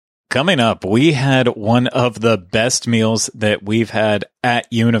Coming up, we had one of the best meals that we've had at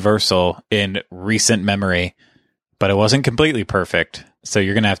Universal in recent memory, but it wasn't completely perfect. So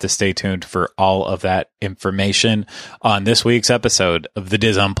you're going to have to stay tuned for all of that information on this week's episode of the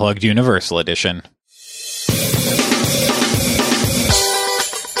Diz Unplugged Universal Edition.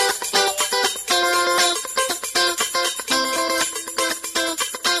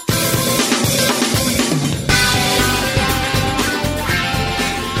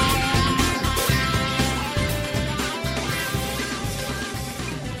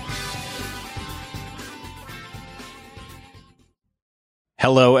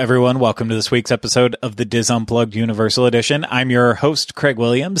 Hello, everyone. Welcome to this week's episode of the Diz Unplugged Universal Edition. I'm your host, Craig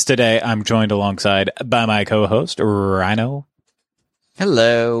Williams. Today, I'm joined alongside by my co-host, Rhino.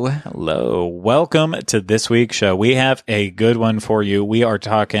 Hello. Hello. Welcome to this week's show. We have a good one for you. We are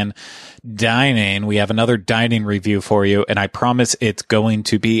talking dining. We have another dining review for you, and I promise it's going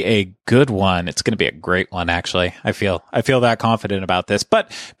to be a good one. It's going to be a great one, actually. I feel that confident about this.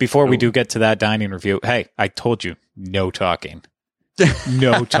 But before we do get to that dining review, hey, I told you, no talking.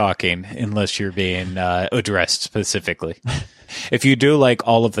 No talking unless you're being addressed specifically. If you do like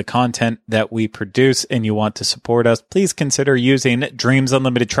all of the content that we produce and you want to support us, please consider using Dreams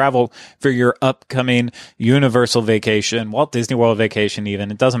Unlimited Travel for your upcoming Universal vacation, Walt Disney World vacation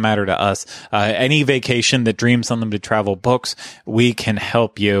even. It doesn't matter to us. Any vacation that Dreams Unlimited Travel books, we can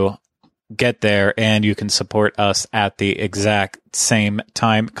help you get there, and you can support us at the exact same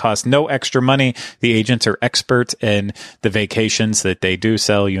time. Cost no extra money. The agents are experts in the vacations that they do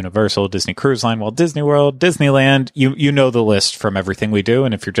sell: Universal, Disney Cruise Line, Walt Disney World, Disneyland. You know the list from everything we do.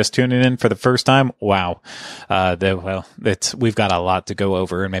 And if you're just tuning in for the first time, wow, we've got a lot to go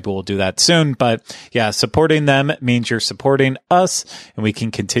over, and maybe we'll do that soon. But yeah, supporting them means you're supporting us, and we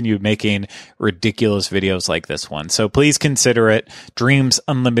can continue making ridiculous videos like this one. So please consider it.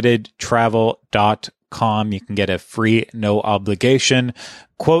 DreamsUnlimitedTravel.com. You can get a free, no obligation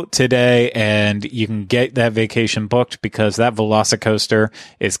quote today, and you can get that vacation booked because that Velocicoaster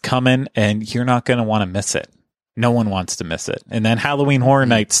is coming and you're not going to want to miss it. No one wants to miss it. And then Halloween Horror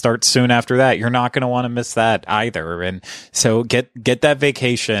Nights starts soon after that. You're not going to want to miss that either. And so get that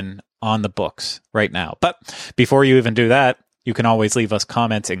vacation on the books right now. But before you even do that, you can always leave us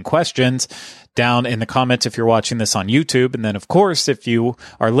comments and questions down in the comments if you're watching this on YouTube. And then, of course, if you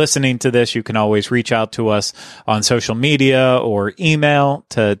are listening to this, you can always reach out to us on social media or email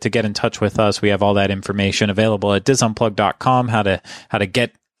to get in touch with us. We have all that information available at dizunplug.com, how to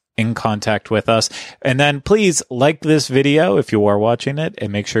get in contact with us. And then please like this video if you are watching it, and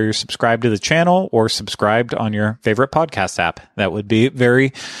make sure you're subscribed to the channel or subscribed on your favorite podcast app. That would be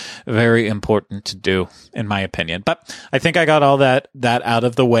very, very important to do, in my opinion. But I think I got all that out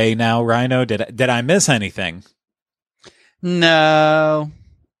of the way now. Rhino, did I miss anything? No.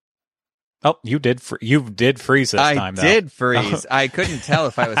 Oh, you did freeze this time, though. I did freeze. I couldn't tell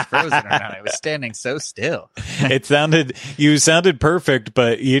if I was frozen or not. I was standing so still. You sounded perfect,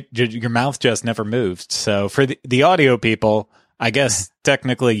 but your mouth just never moved. So for the audio people, I guess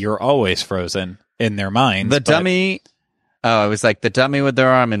technically you're always frozen in their minds. Dummy. Oh, it was like the dummy with their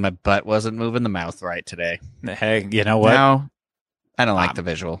arm in my butt wasn't moving the mouth right today. Hey, you know what? No, I don't like the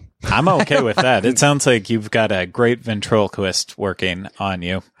visual. I'm okay with that. It sounds like you've got a great ventriloquist working on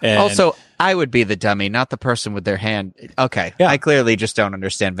you. And also, I would be the dummy, not the person with their hand. Okay, yeah. I clearly just don't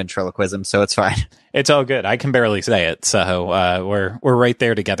understand ventriloquism, so it's fine. It's all good. I can barely say it, so we're right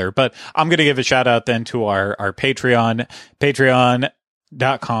there together. But I'm going to give a shout out then to our Patreon.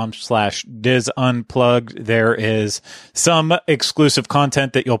 Patreon.com/DizUnplugged. There is some exclusive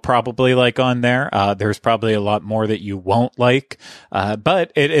content that you'll probably like on there. There's probably a lot more that you won't like,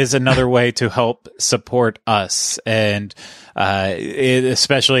 but it is another way to help support us, and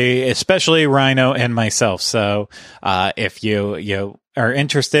especially Rhino and myself. So if you are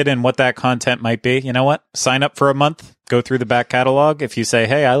interested in what that content might be, you know what? Sign up for a month. Go through the back catalog. If you say,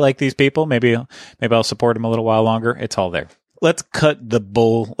 hey, I like these people, maybe I'll support them a little while longer. It's all there. Let's cut the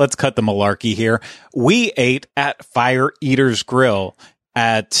malarkey here. We ate at Fire Eater's Grill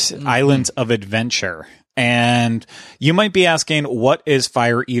at Islands of Adventure. And you might be asking, what is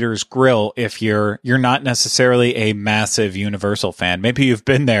Fire Eater's Grill if you're not necessarily a massive Universal fan? Maybe you've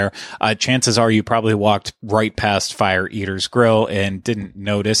been there. Chances are you probably walked right past Fire Eater's Grill and didn't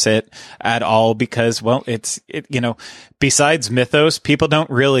notice it at all because, well, besides Mythos, people don't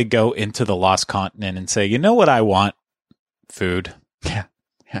really go into the Lost Continent and say, you know what I want? Food. Yeah.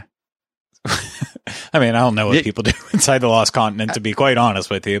 I mean, I don't know what people do inside the Lost Continent, to be quite honest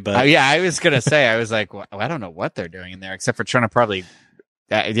with you. But yeah, I was going to say, I was like, well, I don't know what they're doing in there except for trying to probably,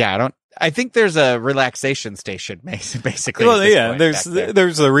 I I think there's a relaxation station, basically. Well, yeah,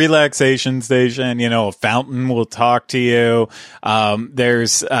 there's a relaxation station. You know, a fountain will talk to you.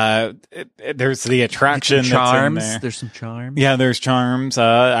 There's the attraction. Charms. That's in there. There's some charms. Yeah, there's charms.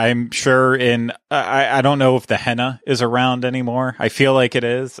 I'm sure I don't know if the henna is around anymore. I feel like it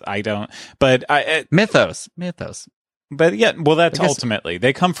is. I don't. But Mythos. But yeah, well, that's ultimately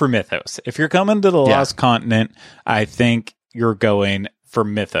they come for Mythos. If you're coming to the Lost Continent, I think you're going for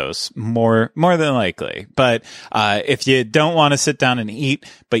Mythos more than likely. But if you don't want to sit down and eat,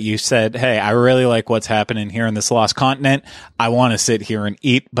 but you said, hey, I really like what's happening here in this Lost Continent, I want to sit here and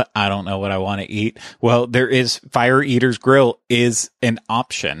eat, but I don't know what I want to eat. Well, there is Fire Eater's Grill is an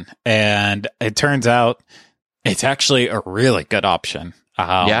option, and it turns out it's actually a really good option.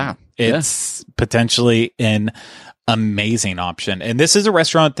 It's potentially an amazing option. And this is a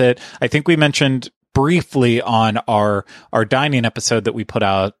restaurant that I think we mentioned briefly on our dining episode that we put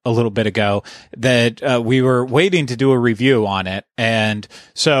out a little bit ago, that we were waiting to do a review on it. And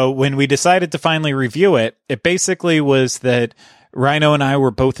so when we decided to finally review it, it basically was that Rhino and I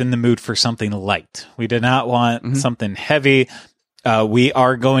were both in the mood for something light. We did not want something heavy. We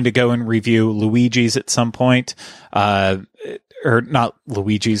are going to go and review Luigi's at some point. Or not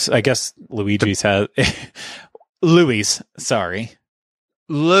Luigi's. I guess Luigi's has Louis, sorry.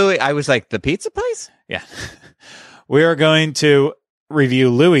 Louis, I was like, the pizza place? Yeah. We are going to review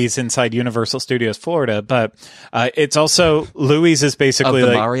Louis inside Universal Studios Florida, but it's also, Louis is basically of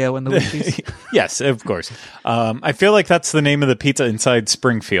the like Mario and the Luigi's? Yes, of course. I feel like that's the name of the pizza inside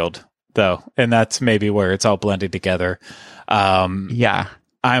Springfield, though, and that's maybe where it's all blended together. Yeah.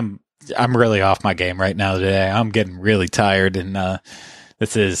 I'm really off my game right now today. I'm getting really tired, and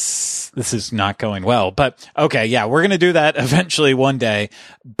this is not going well. But okay, yeah, we're going to do that eventually one day,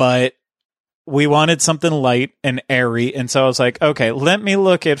 but we wanted something light and airy. And so I was like, okay, let me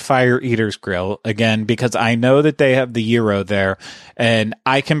look at Fire Eater's Grill again, because I know that they have the gyro there, and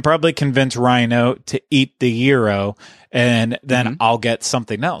I can probably convince Rhino to eat the gyro, and then I'll get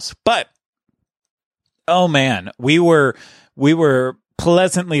something else. But, oh man, we were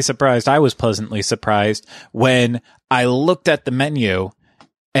pleasantly surprised. I was pleasantly surprised when I looked at the menu,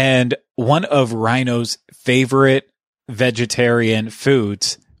 and one of Rhino's favorite vegetarian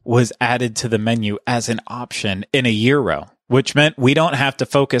foods was added to the menu as an option in a gyro, which meant we don't have to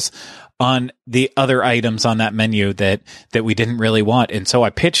focus on the other items on that menu that we didn't really want. And so I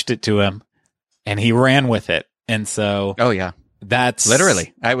pitched it to him, and he ran with it. And so, oh yeah, that's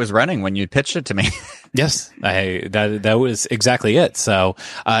literally, I was running when you pitched it to me. Yes, that was exactly it. So,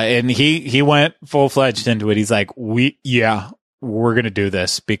 and he went full fledged into it. He's like, we're going to do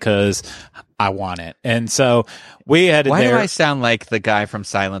this because I want it. And so we had Why do I sound like the guy from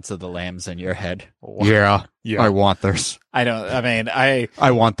Silence of the Lambs in your head? Yeah. I want this. I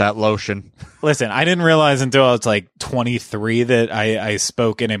want that lotion. Listen, I didn't realize until I was like 23 that I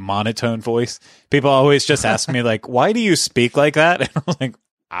spoke in a monotone voice. People always just ask me like, why do you speak like that? And I'm like,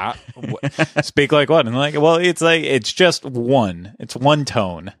 speak like what? And they're like, well, it's just one. It's one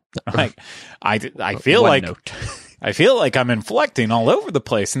tone. I'm like, I feel like note. I feel like I'm inflecting all over the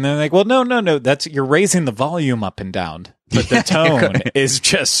place. And they're like, well, no. You're raising the volume up and down, but the tone is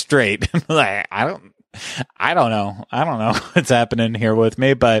just straight. Like, I don't know what's happening here with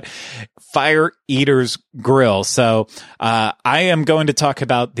me, but Fire Eater's Grill. So, I am going to talk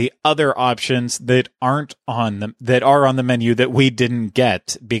about the other options that are on the menu that we didn't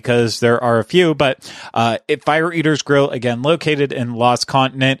get, because there are a few, but, Fire Eater's Grill, again, located in Lost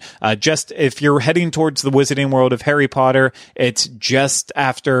Continent. Just if you're heading towards the Wizarding World of Harry Potter, it's just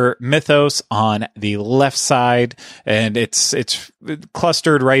after Mythos on the left side, and it's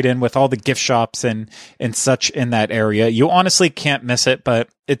clustered right in with all the gift shops and such in that area. You honestly can't miss it, but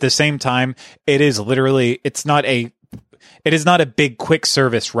at the same time, it is not a big quick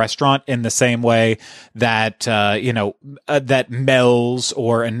service restaurant in the same way that, that Mel's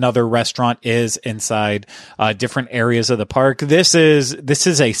or another restaurant is inside, different areas of the park. This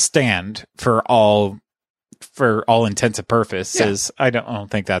is a stand for all intents and purposes. Yeah. I don't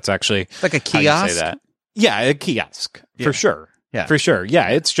think that's actually like a kiosk. How you say that. Yeah, a kiosk for sure. Yeah, for sure. Yeah,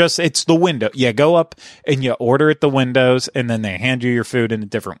 it's the window. Yeah, go up and you order at the windows, and then they hand you your food in a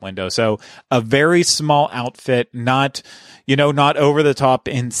different window. So a very small outfit, not over the top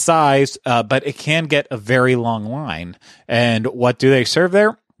in size, but it can get a very long line. And what do they serve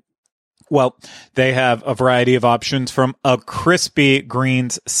there? Well, they have a variety of options, from a crispy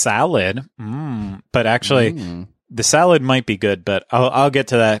greens salad. But actually, the salad might be good, but I'll get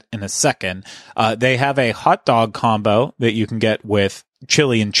to that in a second. They have a hot dog combo that you can get with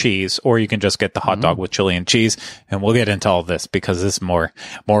chili and cheese, or you can just get the hot dog with chili and cheese. And we'll get into all this because this is more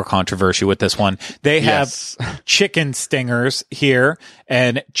controversy with this one. They have chicken stingers here,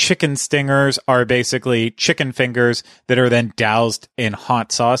 and chicken stingers are basically chicken fingers that are then doused in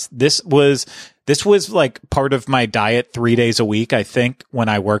hot sauce. This was like part of my diet 3 days a week, I think, when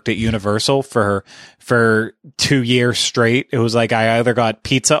I worked at Universal for 2 years straight. It was like I either got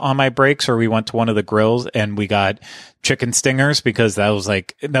pizza on my breaks or we went to one of the grills and we got chicken stingers, because that was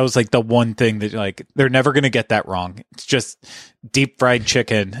like the one thing that, like, they're never going to get that wrong. It's just deep fried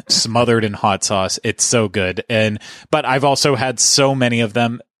chicken smothered in hot sauce. It's so good. But I've also had so many of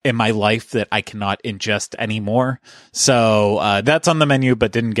them in my life that I cannot ingest anymore. So that's on the menu,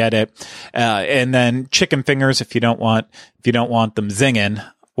 but didn't get it. And then chicken fingers, if you don't want them zinging,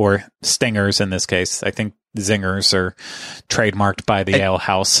 or stingers in this case. I think zingers are trademarked by the Ale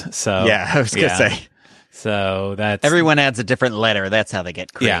House. So yeah, I was gonna say. So that's, everyone adds a different letter. That's how they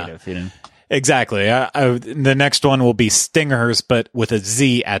get creative. Yeah. Exactly. The next one will be stingers, but with a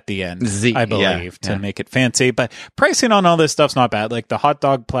Z at the end, I believe, to make it fancy. But pricing on all this stuff's not bad. Like the hot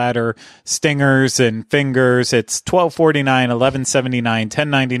dog platter, stingers and fingers, it's $12.49, $11.79,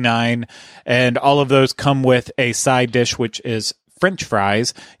 $10.99, and all of those come with a side dish, which is French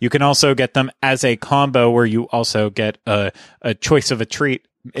fries. You can also get them as a combo, where you also get a choice of a treat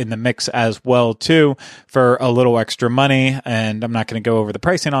in the mix as well too, for a little extra money. And I'm not going to go over the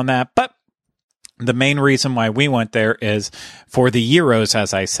pricing on that, but the main reason why we went there is for the gyros,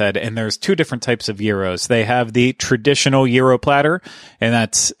 as I said, and there's two different types of gyros. They have the traditional gyro platter, and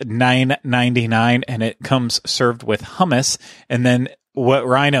that's $9.99, and it comes served with hummus. And then what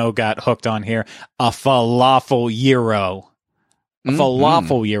Rhino got hooked on here, a falafel gyro. A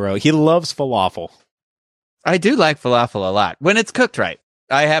falafel gyro. He loves falafel. I do like falafel a lot when it's cooked right.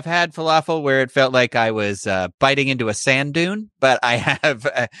 I have had falafel where it felt like I was biting into a sand dune, but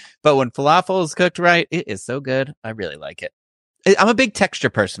but when falafel is cooked right, it is so good. I really like it. I'm a big texture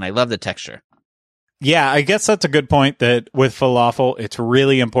person. I love the texture. Yeah, I guess that's a good point, that with falafel, it's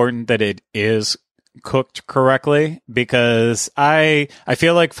really important that it is cooked correctly, because I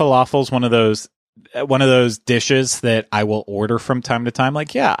feel like falafel is one of those dishes that I will order from time to time.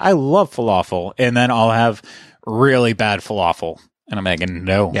 Like, yeah, I love falafel, and then I'll have really bad falafel. And I'm like,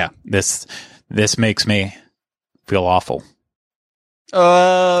 no, this makes me feel awful.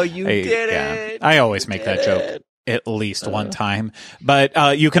 Oh, you did it. I always make that joke at least one time.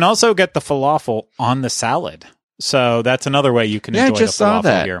 But you can also get the falafel on the salad. So that's another way you can enjoy the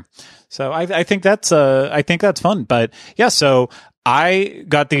falafel here. So I think that's fun. But yeah, so I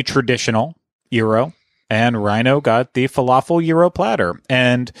got the traditional gyro, and Rhino got the falafel gyro platter.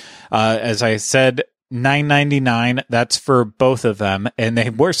 And as I said, $9.99. That's for both of them, and they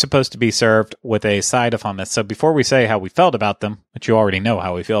were supposed to be served with a side of hummus. So before we say how we felt about them, which you already know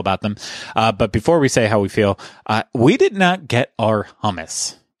how we feel about them, but before we say how we feel, we did not get our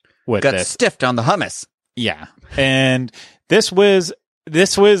hummus with this. Got stiffed on the hummus. Yeah, and this was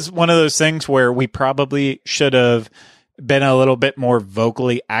one of those things where we probably should have been a little bit more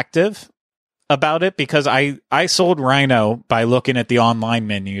vocally active about it, because I sold Rhino by looking at the online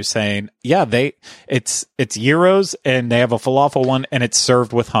menu saying, yeah, it's gyros, and they have a falafel one, and it's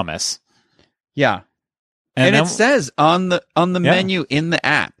served with hummus. Yeah. And it says on the menu in the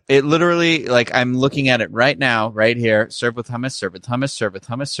app, it literally, like, I'm looking at it right now, right here, served with hummus, served with hummus, served with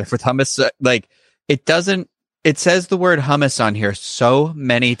hummus, served with hummus. Like, it says the word hummus on here so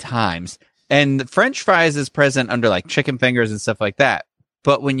many times, and French fries is present under like chicken fingers and stuff like that.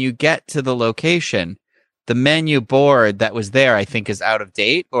 But when you get to the location, the menu board that was there, I think, is out of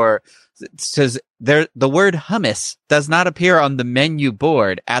date, or it says the word hummus does not appear on the menu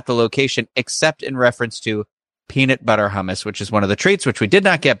board at the location, except in reference to peanut butter hummus, which is one of the treats, which we did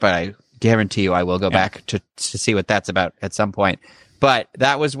not get, but I guarantee you I will go back to see what that's about at some point. But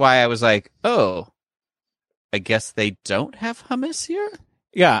that was why I was like, oh, I guess they don't have hummus here?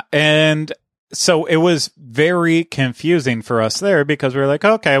 Yeah, and so it was very confusing for us there, because we were like,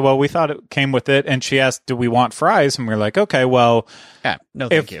 okay, well, we thought it came with it. And she asked, do we want fries? And we are like, okay, well, no,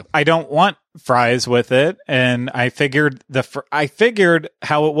 thank you. I don't want fries with it. And I figured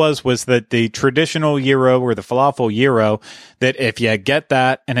how it was that the traditional gyro, or the falafel gyro, that if you get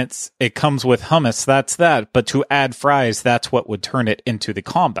that and it comes with hummus, that's that. But to add fries, that's what would turn it into the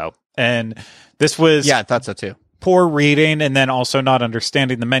combo. And this was, I thought so too. Poor reading, and then also not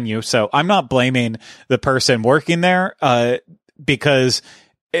understanding the menu. So I'm not blaming the person working there, because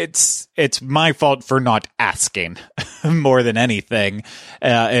it's my fault for not asking more than anything,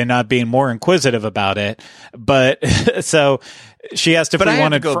 and not being more inquisitive about it. But so she asked if we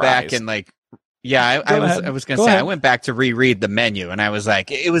wanted to go fries. back and like Yeah, I was going to say, I went back to reread the menu and I was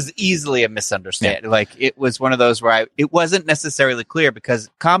like, it was easily a misunderstanding. Yeah. Like, it was one of those where it wasn't necessarily clear because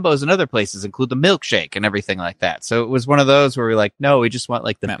combos in other places include the milkshake and everything like that. So it was one of those where we're like, no, we just want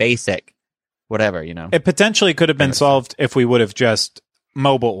like the basic whatever, you know. It potentially could have been solved if we would have just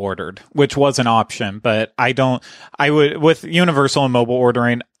mobile ordered, which was an option, but with universal and mobile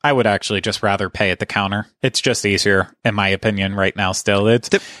ordering, I would actually just rather pay at the counter. It's just easier, in my opinion, right now. Still,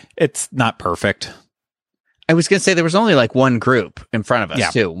 it's not perfect. I was going to say there was only like one group in front of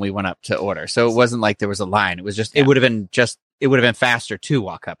us too when we went up to order, so it wasn't like there was a line. It was just it would have been faster to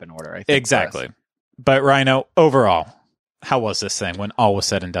walk up and order. I think exactly. But Rhino, overall, how was this thing when all was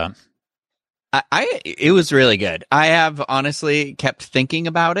said and done? It was really good. I have honestly kept thinking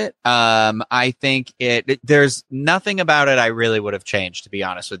about it. I think there's nothing about it I really would have changed, to be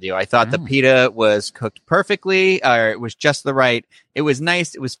honest with you. I thought the pita was cooked perfectly, or it was just it was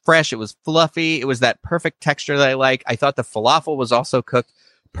nice. It was fresh. It was fluffy. It was that perfect texture that I like. I thought the falafel was also cooked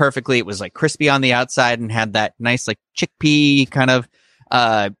perfectly. It was like crispy on the outside and had that nice like chickpea kind of,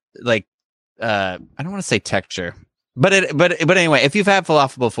 I don't want to say texture. But anyway, if you've had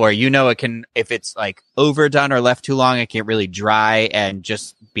falafel before, you know it can, if it's like overdone or left too long, it can really dry and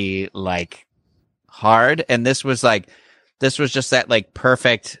just be like hard. And this was just that like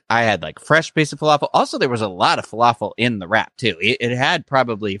perfect. I had like fresh piece of falafel. Also, there was a lot of falafel in the wrap too. It had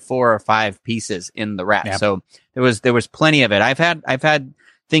probably 4 or 5 pieces in the wrap. Yep. So there was plenty of it. I've had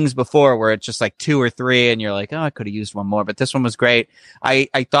things before where it's just like 2 or 3 and you're like, oh, I could have used one more, but this one was great.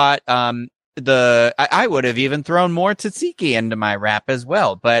 I thought, I would have even thrown more tzatziki into my wrap as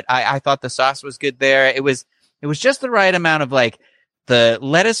well, but I thought the sauce was good there. It was just the right amount of like the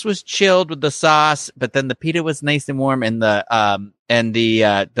lettuce was chilled with the sauce, but then the pita was nice and warm and the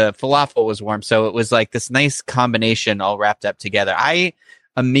falafel was warm. So it was like this nice combination all wrapped up together. I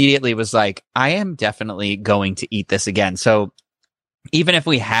immediately was like, I am definitely going to eat this again. So even if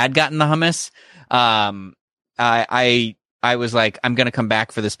we had gotten the hummus, I was like, I'm going to come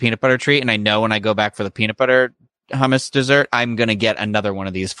back for this peanut butter treat. And I know when I go back for the peanut butter hummus dessert, I'm going to get another one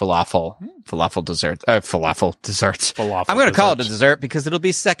of these falafel desserts. I'm going to call it a dessert because it'll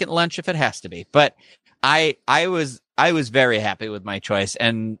be second lunch if it has to be. But I was very happy with my choice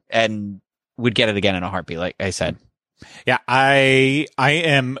and would get it again in a heartbeat, like I said. Yeah, I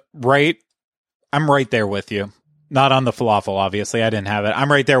am right. I'm right there with you. Not on the falafel, obviously. I didn't have it.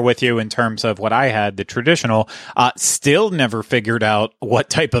 I'm right there with you in terms of what I had, the traditional. Still never figured out what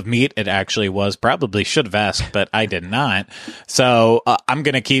type of meat it actually was. Probably should have asked, but I did not. So I'm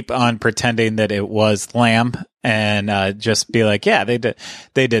going to keep on pretending that it was lamb and just be like, yeah, they did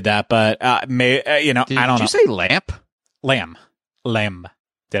that. But I don't know. Did you say lamp? Lamb.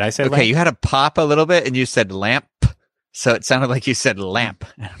 Did I say lamp? Okay, you had to pop a little bit and you said lamp. So it sounded like you said lamp.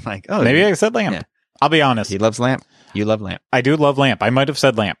 And I'm like, oh. Maybe I said lamp. Yeah. I'll be honest. He loves lamp. You love lamp. I do love lamp. I might have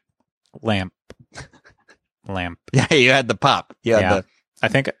said lamp. Lamp. Yeah, you had the pop. Yeah. I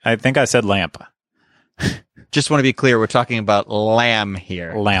think I said lamp. Just want to be clear. We're talking about lamb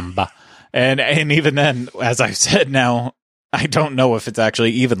here. Lamb. And even then, as I've said now, I don't know if it's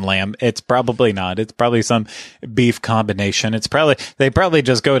actually even lamb. It's probably not. It's probably some beef combination. They probably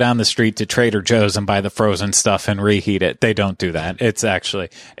just go down the street to Trader Joe's and buy the frozen stuff and reheat it. They don't do that.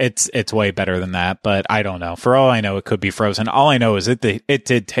 It's way better than that, but I don't know. For all I know, it could be frozen. All I know is it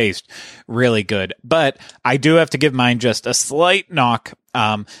did taste really good, but I do have to give mine just a slight knock.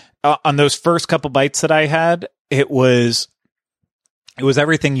 On those first couple bites that I had, it was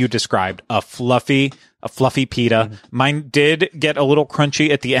everything you described. A fluffy pita. Mm-hmm. Mine did get a little crunchy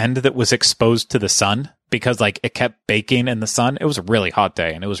at the end that was exposed to the sun because like it kept baking in the sun. It was a really hot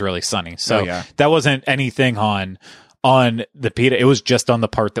day and it was really sunny. So that wasn't anything on the pita. It was just on the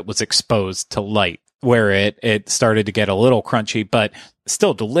part that was exposed to light where it started to get a little crunchy, but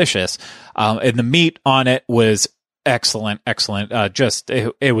still delicious. And the meat on it was excellent.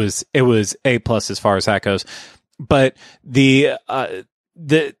 It was A+ as far as that goes. But the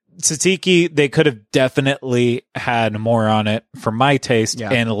tzatziki, they could have definitely had more on it for my taste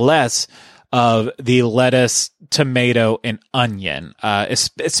and less of the lettuce, tomato, and onion.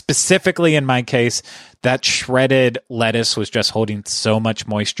 Specifically in my case, that shredded lettuce was just holding so much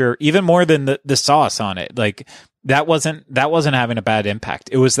moisture, even more than the sauce on it. Like that wasn't having a bad impact.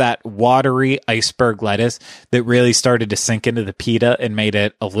 It was that watery iceberg lettuce that really started to sink into the pita and made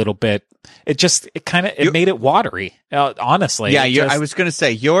it a little bit. It made it watery. Honestly, yeah. I was going to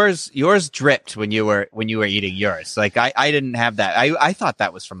say yours dripped when you were eating yours. Like I didn't have that. I thought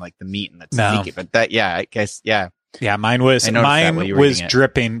that was from like the meat and the tzatziki, but that I guess Yeah, mine was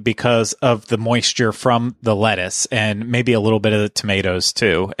dripping because of the moisture from the lettuce and maybe a little bit of the tomatoes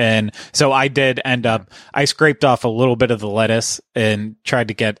too. And so I did end up, I scraped off a little bit of the lettuce and tried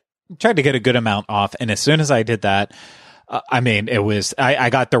to get a good amount off. And as soon as I did that, I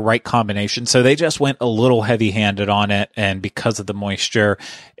got the right combination. So they just went a little heavy handed on it. And because of the moisture,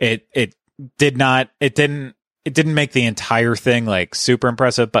 it didn't make the entire thing like super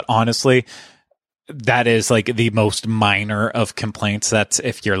impressive, but honestly, that is like the most minor of complaints. That's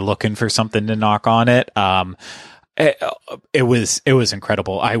if you're looking for something to knock on it. It was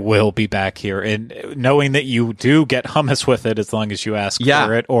incredible. I will be back here, and knowing that you do get hummus with it as long as you ask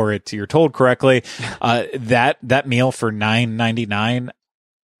for it or you're told correctly. That meal for $9.99.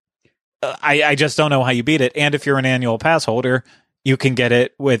 I just don't know how you beat it. And if you're an annual pass holder, you can get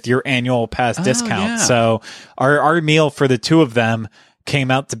it with your annual pass discount. Yeah. So our meal for the two of them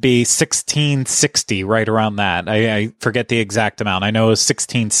came out to be $16.60, right around that. I forget the exact amount. I know it was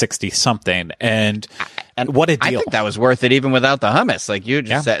 $16.60 something. And what a deal. I think that was worth it even without the hummus. Like you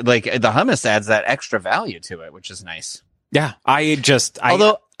just said, like the hummus adds that extra value to it, which is nice. Yeah.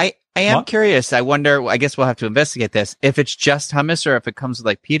 Although I am curious. I wonder, I guess we'll have to investigate this, if it's just hummus or if it comes with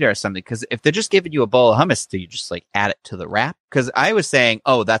like pita or something. Because if they're just giving you a bowl of hummus, do you just like add it to the wrap? Because I was saying,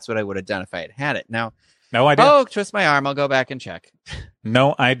 oh, that's what I would have done if I had had it. Now, no idea. Oh, twist my arm. I'll go back and check.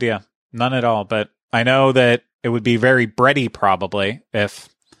 No idea. None at all. But I know that it would be very bready probably if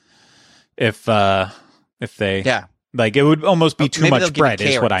they like it would almost be too much bread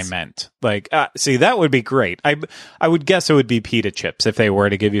is what I meant. Like see, that would be great. I would guess it would be pita chips if they were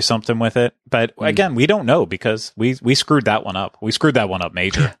to give you something with it. But again, we don't know because we screwed that one up. We screwed that one up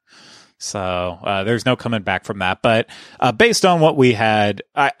major. So there's no coming back from that. But based on what we had,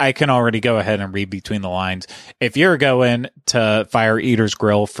 I can already go ahead and read between the lines. If you're going to Fire Eater's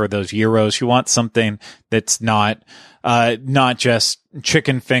Grill for those gyros, you want something that's not just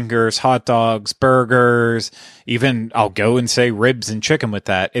chicken fingers, hot dogs, burgers, even I'll go and say ribs and chicken with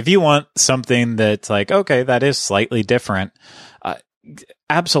that. If you want something that's like, okay, that is slightly different,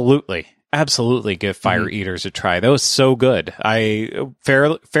 absolutely give Fire Eaters a try. That was so good.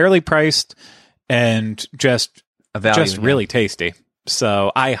 Fairly priced and just really tasty.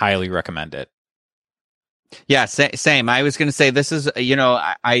 So I highly recommend it. Yeah, same. I was going to say this is,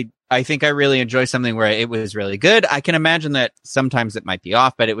 I think I really enjoy something where it was really good. I can imagine that sometimes it might be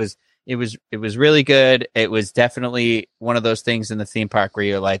off, but it was really good. It was definitely one of those things in the theme park where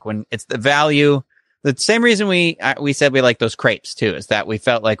you're like, when it's the value. The same reason we said we like those crepes too, is that we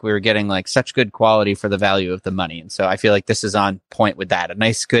felt like we were getting like such good quality for the value of the money. And so I feel like this is on point with that. A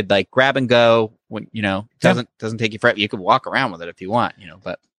nice, good, like grab and go when, doesn't take you forever. You could walk around with it if you want,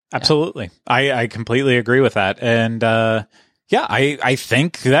 but. Absolutely. I completely agree with that. And, I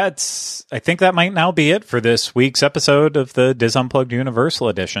think that might now be it for this week's episode of the Dis Unplugged Universal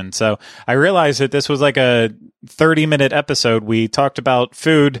Edition. So I realized that this was like a 30-minute episode. We talked about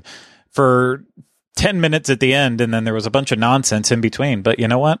food for 10 minutes at the end, and then there was a bunch of nonsense in between. But you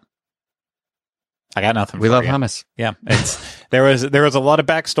know what? I got nothing. We love hummus. Yeah, there was a lot of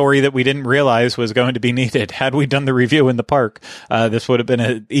backstory that we didn't realize was going to be needed. Had we done the review in the park, this would have been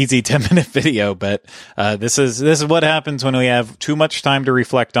an easy 10-minute video. But this is what happens when we have too much time to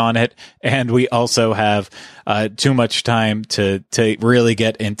reflect on it, and we also have too much time to really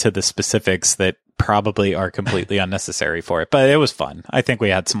get into the specifics that probably are completely unnecessary for it. But it was fun. I think we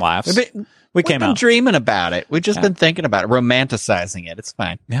had some laughs. We've been dreaming about it. We've just been thinking about it, romanticizing it. It's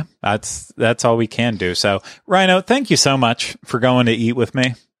fine. Yeah, that's all we can do. So, Rhino, thank you so much for going to eat with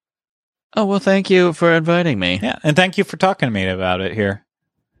me. Oh, well, thank you for inviting me. Yeah, and thank you for talking to me about it here.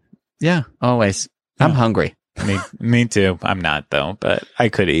 Yeah, always. I'm hungry. Me too. I'm not, though, but I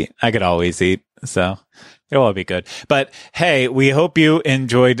could eat. I could always eat, so it'll all be good. But hey, we hope you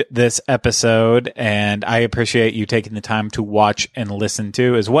enjoyed this episode, and I appreciate you taking the time to watch and listen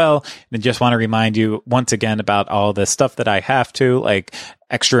to as well. And just want to remind you once again about all the stuff that I have to, like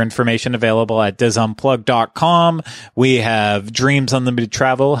extra information available at disunplug.com. We have Dreams Unlimited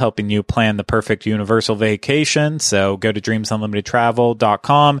Travel helping you plan the perfect Universal vacation. So go to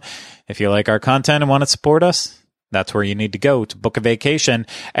dreamsunlimitedtravel.com. If you like our content and want to support us, that's where you need to go to book a vacation.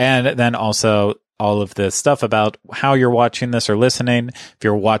 And then also all of the stuff about how you're watching this or listening. If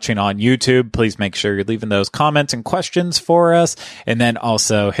you're watching on YouTube, please make sure you're leaving those comments and questions for us. And then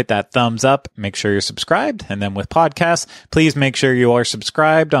also hit that thumbs up. Make sure you're subscribed. And then with podcasts, please make sure you are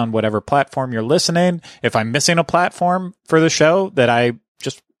subscribed on whatever platform you're listening. If I'm missing a platform for the show that I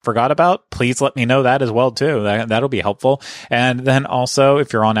just forgot about, please let me know that as well too. That'll be helpful. And then also,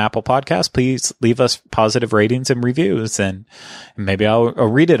 if you're on Apple Podcasts, please leave us positive ratings and reviews, and maybe I'll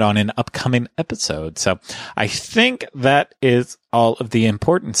read it on an upcoming episode. So I think that is all of the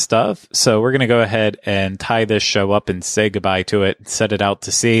important stuff. So we're going to go ahead and tie this show up and say goodbye to it, set it out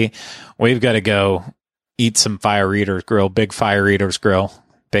to sea. We've got to go eat some Fire Eaters Grill, Big Fire Eaters Grill,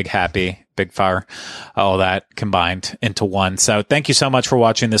 Big Happy, Big Fire, all that combined into one. So thank you so much for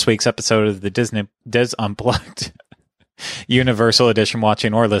watching this week's episode of the Disney Dis Unplugged Universal Edition,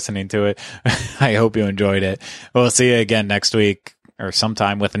 watching or listening to it. I hope you enjoyed it. We'll see you again next week or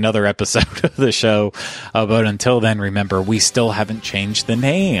sometime with another episode of the show. But until then, remember, we still haven't changed the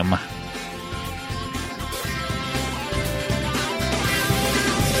name.